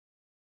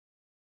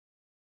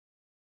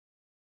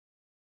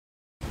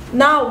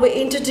Now we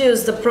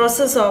introduce the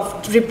process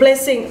of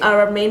replacing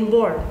our main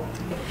board.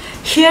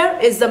 Here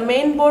is the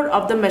main board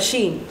of the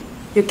machine.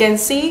 You can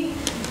see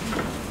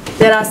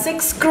there are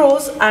 6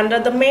 screws under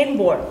the main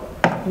board.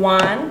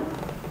 1,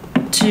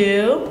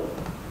 2,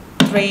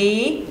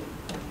 3,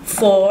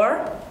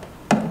 4,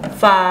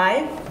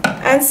 5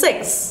 and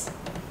 6.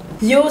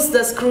 Use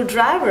the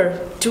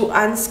screwdriver to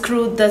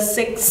unscrew the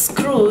 6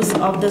 screws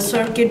of the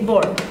circuit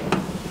board.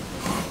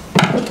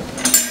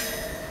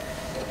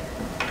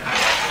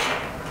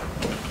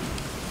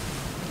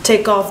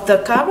 Take off the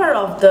cover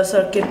of the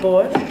circuit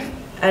board,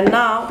 and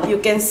now you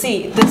can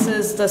see this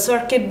is the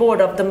circuit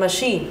board of the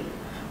machine.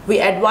 We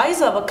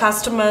advise our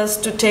customers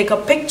to take a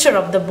picture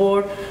of the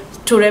board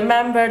to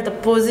remember the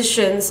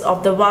positions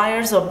of the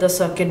wires of the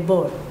circuit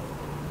board.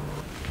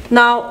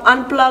 Now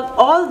unplug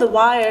all the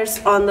wires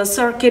on the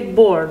circuit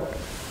board.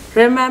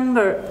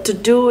 Remember to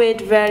do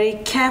it very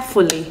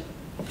carefully.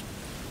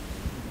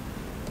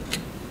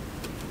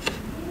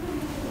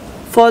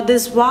 For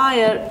this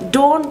wire,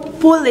 don't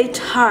pull it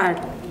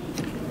hard.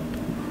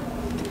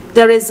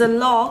 There is a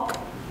lock.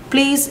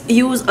 Please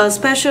use a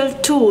special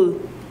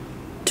tool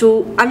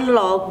to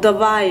unlock the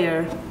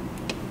wire.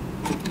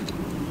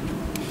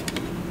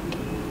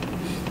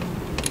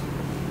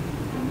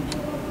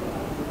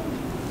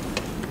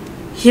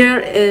 Here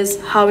is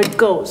how it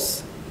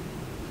goes.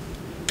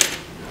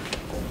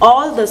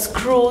 All the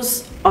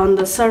screws on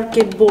the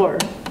circuit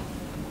board.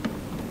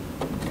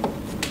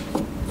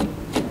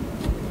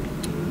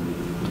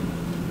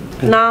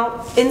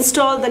 Now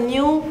install the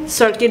new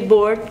circuit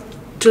board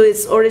to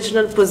its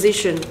original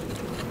position.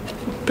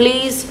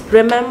 Please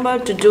remember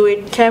to do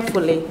it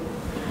carefully.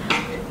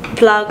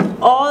 Plug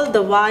all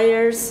the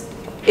wires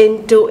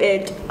into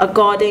it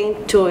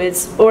according to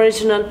its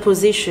original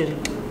position.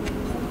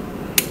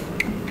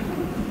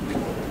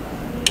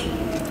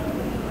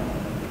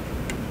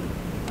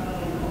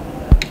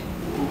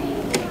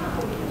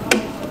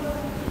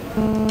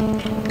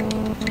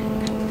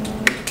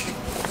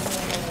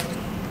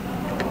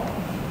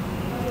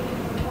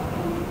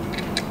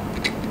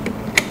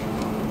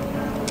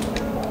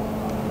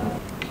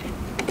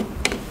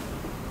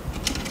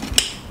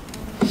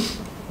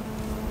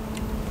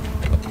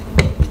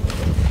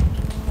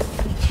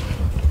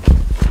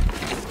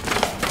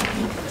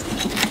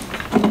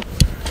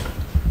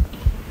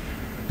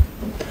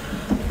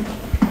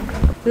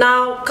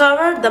 Now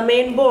cover the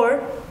main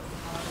board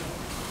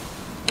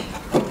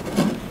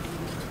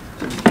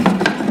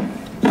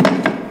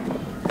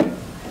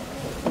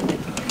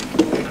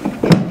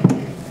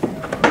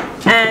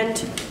and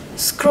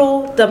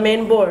screw the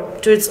main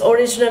board to its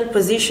original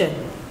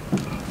position.